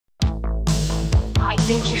I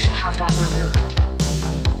think you should have that removed.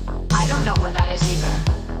 I don't know what that is either.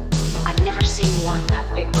 I've never seen one that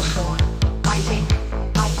big before. I think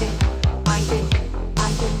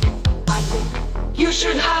you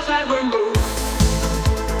should have that removed.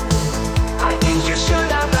 I think you should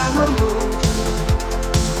have that removed.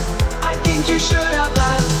 I think you should have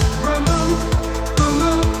that removed.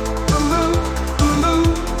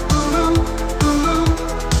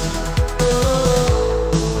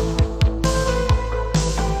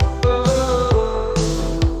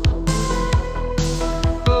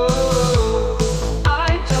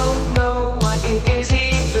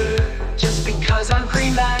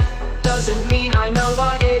 Doesn't mean I know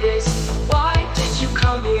what it is. Why did you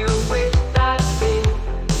come here with that thing?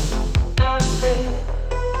 That thing.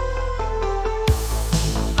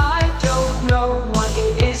 I don't know what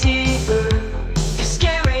it is either. It's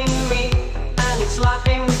scaring me and it's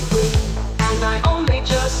laughing with me, and I only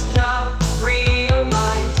just now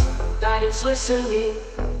realize that it's listening.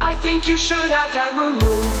 I think you should have that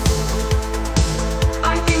removed.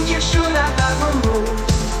 I think you should have that removed.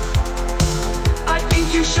 I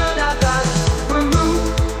think you should have that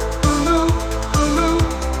removed.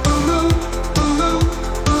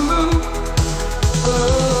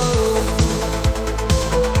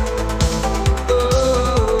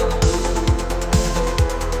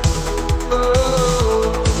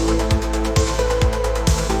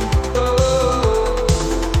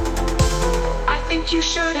 I think you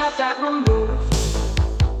should have that removed.